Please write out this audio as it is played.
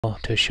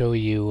to show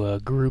you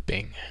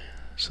grouping.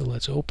 So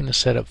let's open a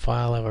setup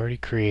file I've already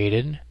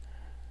created.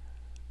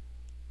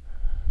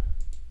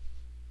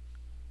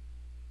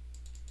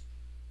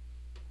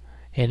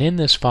 And in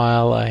this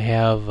file I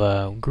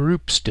have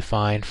groups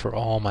defined for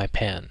all my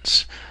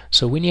pens.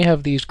 So when you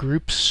have these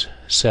groups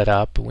set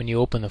up, when you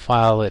open the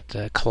file it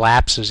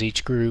collapses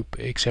each group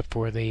except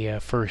for the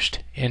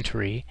first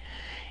entry.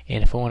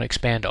 And if I want to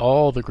expand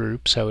all the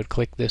groups, I would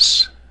click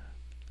this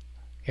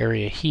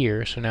area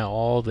here. So now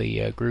all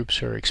the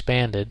groups are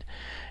expanded,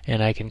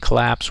 and I can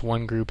collapse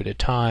one group at a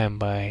time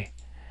by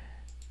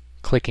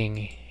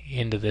clicking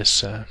into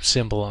this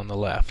symbol on the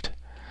left.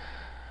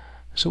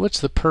 So what's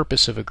the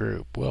purpose of a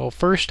group? Well,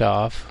 first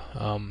off,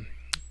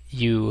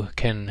 you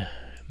can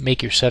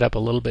make your setup a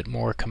little bit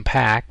more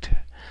compact,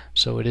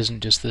 so it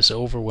isn't just this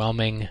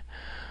overwhelming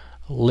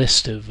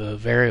list of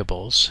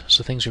variables,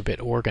 so things are a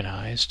bit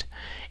organized.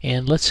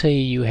 And let's say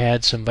you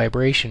had some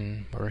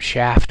vibration or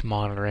shaft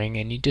monitoring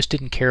and you just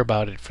didn't care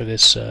about it for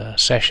this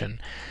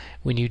session.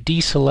 When you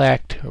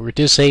deselect or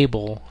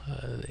disable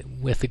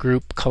with the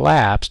group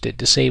collapsed, it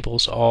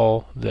disables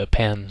all the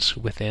pens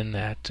within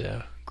that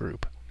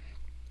group.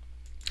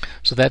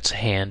 So that's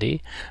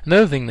handy.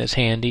 Another thing that's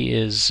handy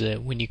is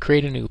when you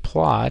create a new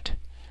plot,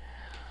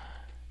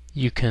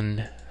 you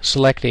can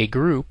select a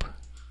group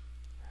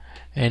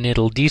and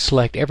it'll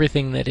deselect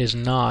everything that is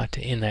not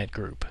in that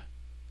group.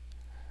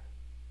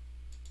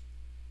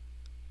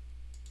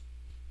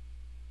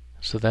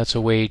 So that's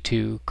a way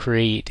to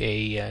create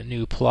a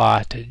new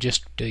plot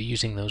just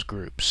using those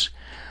groups.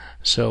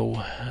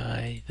 So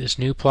this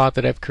new plot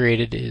that I've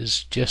created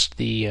is just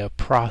the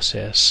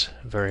process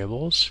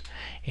variables,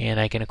 and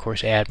I can of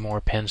course add more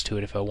pens to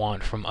it if I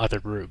want from other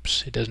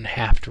groups. It doesn't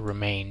have to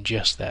remain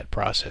just that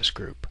process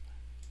group.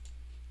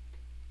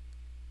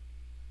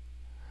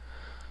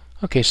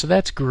 Okay, so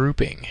that's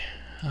grouping.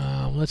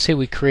 Let's say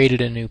we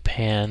created a new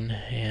pen,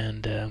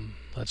 and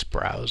let's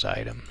browse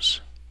items.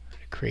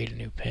 Create a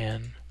new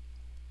pen.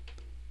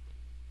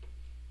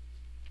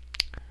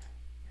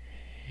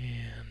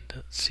 And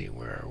let's see,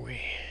 where are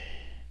we?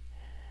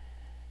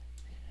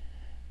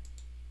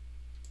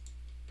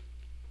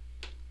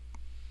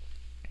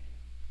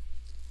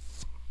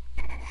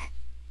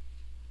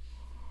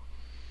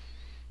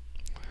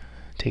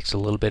 Takes a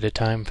little bit of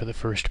time for the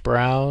first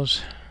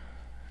browse.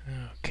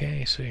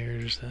 Okay, so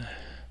here's the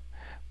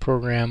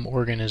program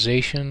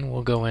organization.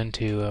 We'll go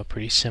into a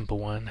pretty simple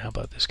one. How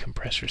about this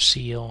compressor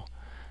seal?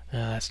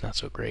 That's not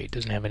so great.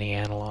 Doesn't have any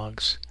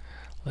analogs.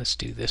 Let's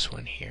do this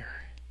one here.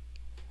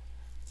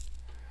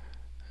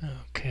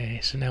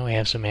 Okay, so now we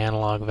have some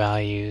analog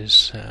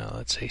values.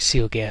 Let's say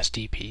seal gas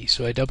DP.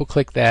 So I double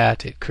click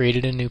that. It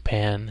created a new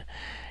pen,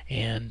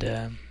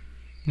 and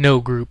no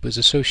group was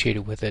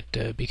associated with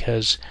it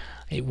because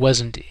it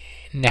wasn't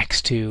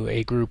next to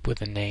a group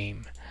with a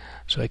name.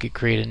 So I could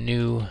create a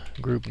new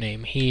group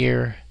name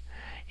here,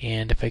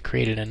 and if I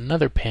created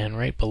another pen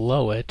right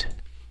below it,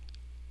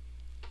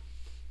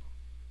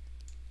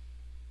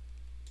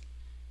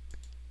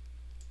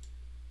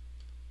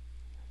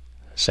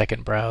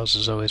 second browse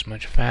is always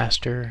much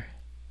faster.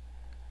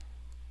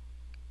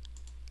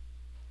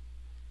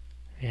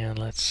 And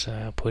let's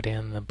put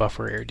in the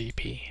buffer air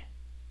DP.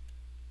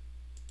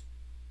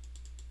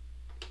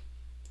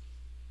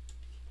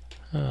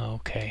 Oh,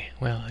 okay.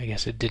 Well, I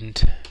guess it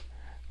didn't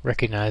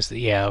recognize that.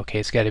 Yeah, okay,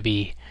 it's got to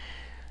be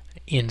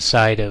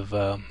inside of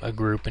a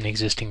group, an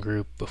existing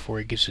group, before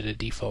it gives it a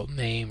default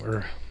name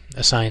or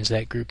assigns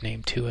that group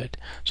name to it.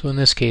 So in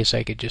this case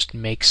I could just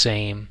make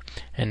same,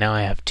 and now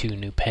I have two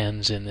new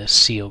pens in this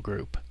seal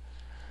group.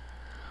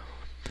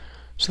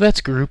 So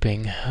that's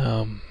grouping.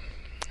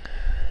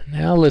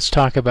 Now let's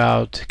talk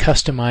about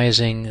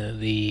customizing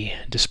the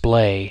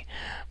display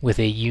with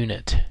a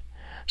unit.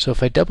 So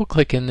if I double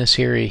click in this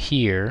area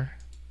here,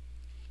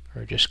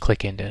 or just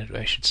click into it,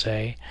 I should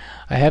say,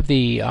 I have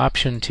the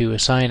option to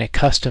assign a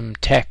custom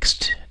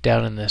text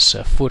down in this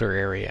footer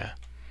area.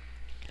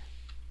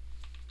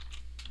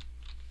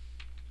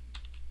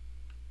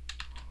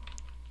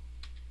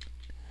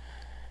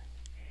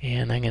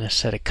 And I'm going to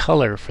set a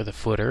color for the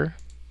footer.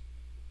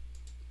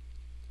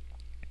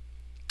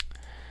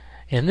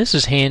 And this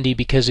is handy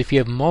because if you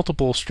have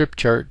multiple strip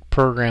chart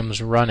programs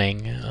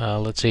running,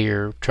 let's say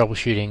you're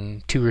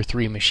troubleshooting 2 or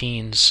 3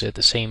 machines at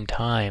the same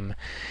time,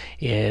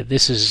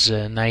 this is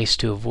nice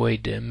to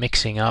avoid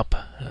mixing up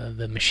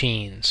the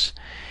machines,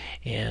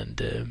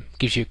 and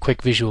gives you a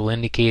quick visual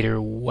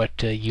indicator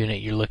what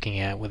unit you're looking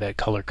at with that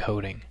color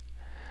coding.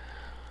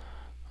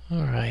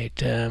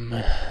 Alright,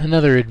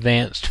 another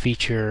advanced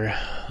feature,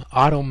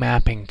 auto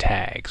mapping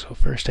tags. So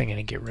first I'm going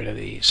to get rid of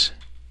these.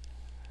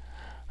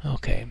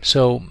 Okay,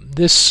 so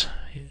this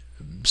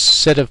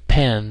set of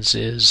pens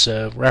is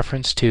a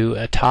reference to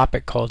a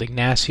topic called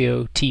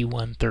Ignacio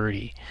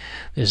T130.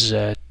 This is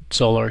a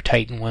Solar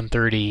Titan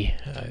 130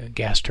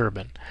 gas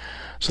turbine.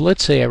 So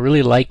let's say I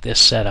really like this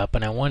setup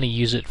and I want to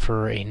use it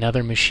for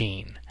another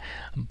machine.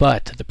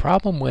 But the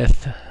problem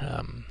with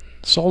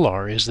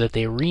Solar is that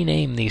they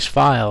rename these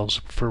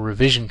files for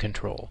revision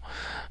control.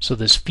 So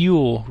this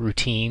fuel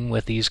routine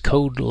with these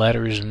code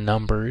letters and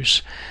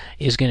numbers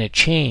is going to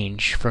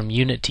change from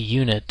unit to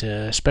unit,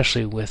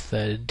 especially with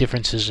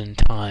differences in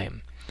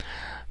time.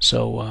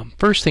 So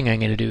first thing I'm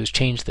going to do is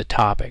change the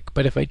topic,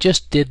 but if I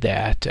just did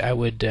that, I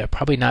would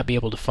probably not be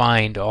able to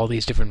find all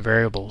these different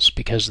variables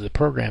because the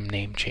program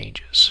name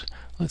changes.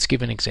 Let's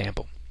give an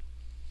example.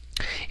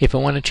 If I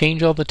want to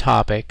change all the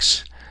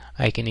topics,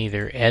 I can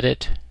either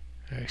edit,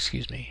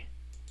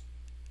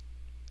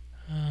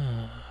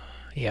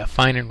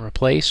 find and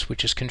replace,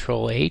 which is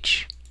Control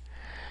H,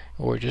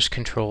 or just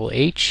Control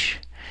H,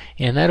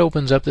 and that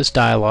opens up this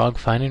dialog,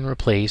 find and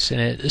replace,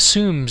 and it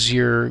assumes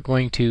you're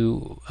going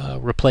to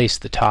replace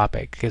the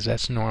topic, because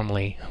that's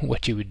normally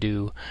what you would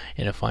do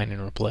in a find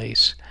and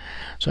replace.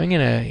 So I'm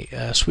going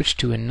to switch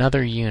to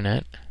another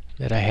unit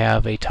that I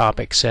have a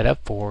topic set up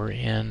for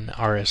in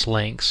RS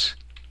Links.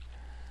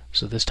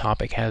 So this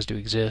topic has to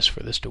exist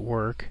for this to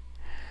work.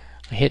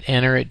 I hit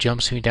enter, it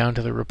jumps me down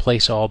to the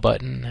replace all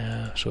button.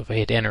 So if I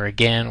hit enter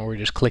again or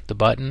just click the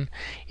button,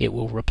 it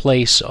will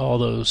replace all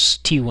those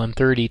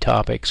T130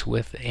 topics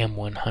with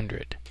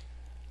M100.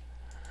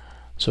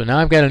 So now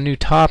I've got a new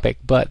topic,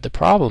 but the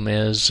problem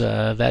is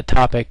that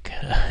topic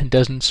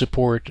doesn't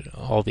support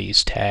all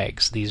these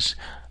tags. These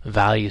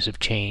values have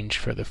changed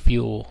for the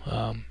fuel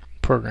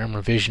program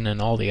revision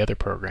and all the other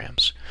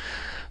programs.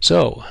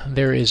 So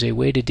there is a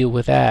way to deal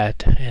with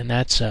that, and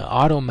that's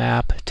auto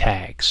map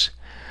tags.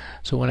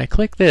 So when I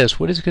click this,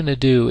 what it's going to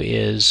do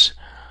is,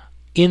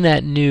 in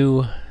that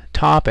new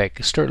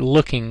topic, start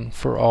looking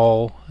for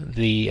all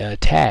the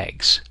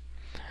tags.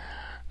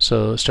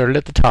 So started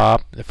at the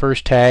top. The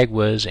first tag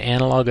was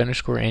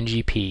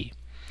analog_ngp,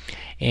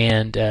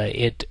 and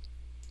it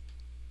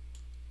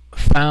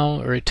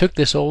took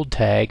this old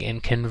tag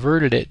and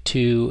converted it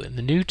to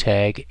the new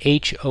tag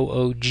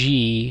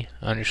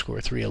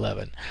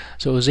HOOG_311.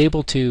 So it was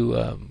able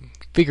to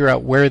figure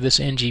out where this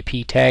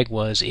NGP tag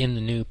was in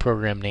the new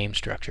program name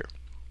structure.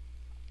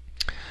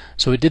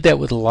 So it did that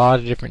with a lot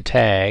of different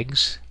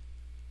tags,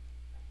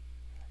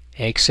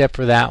 except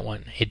for that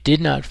one. It did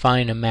not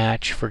find a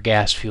match for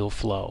gas fuel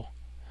flow.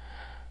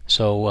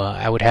 So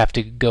I would have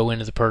to go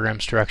into the program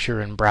structure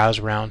and browse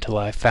around till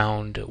I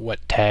found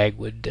what tag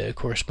would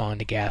correspond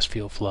to gas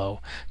fuel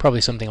flow.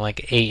 Probably something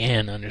like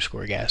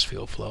AN_gas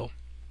fuel flow.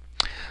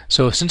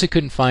 So since it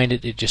couldn't find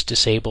it, it just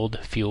disabled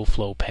fuel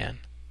flow pen.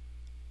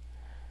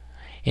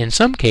 In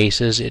some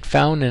cases, it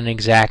found an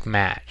exact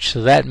match.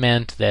 So that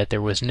meant that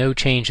there was no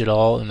change at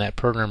all in that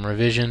program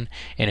revision,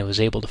 and it was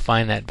able to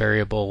find that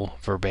variable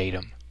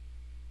verbatim.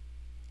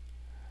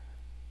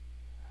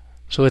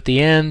 So at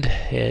the end,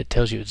 it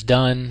tells you it's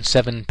done.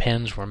 7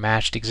 pens were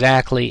matched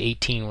exactly,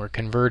 18 were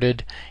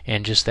converted,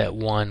 and just that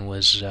one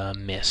was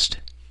missed.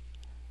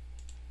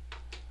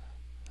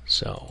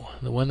 So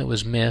the one that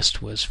was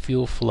missed was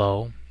fuel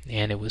flow,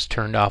 and it was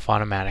turned off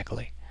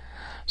automatically.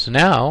 So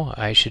now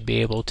I should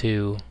be able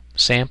to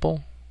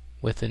sample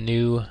with the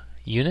new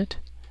unit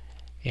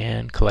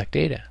and collect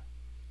data.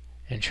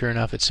 And sure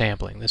enough, it's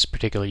sampling. This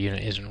particular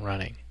unit isn't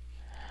running.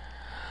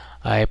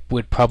 I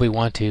would probably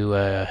want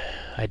to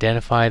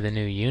identify the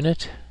new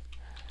unit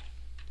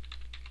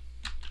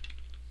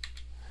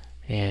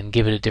and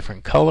give it a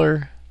different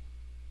color,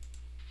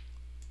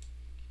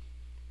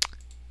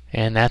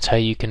 and that's how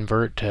you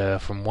convert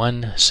from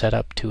one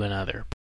setup to another.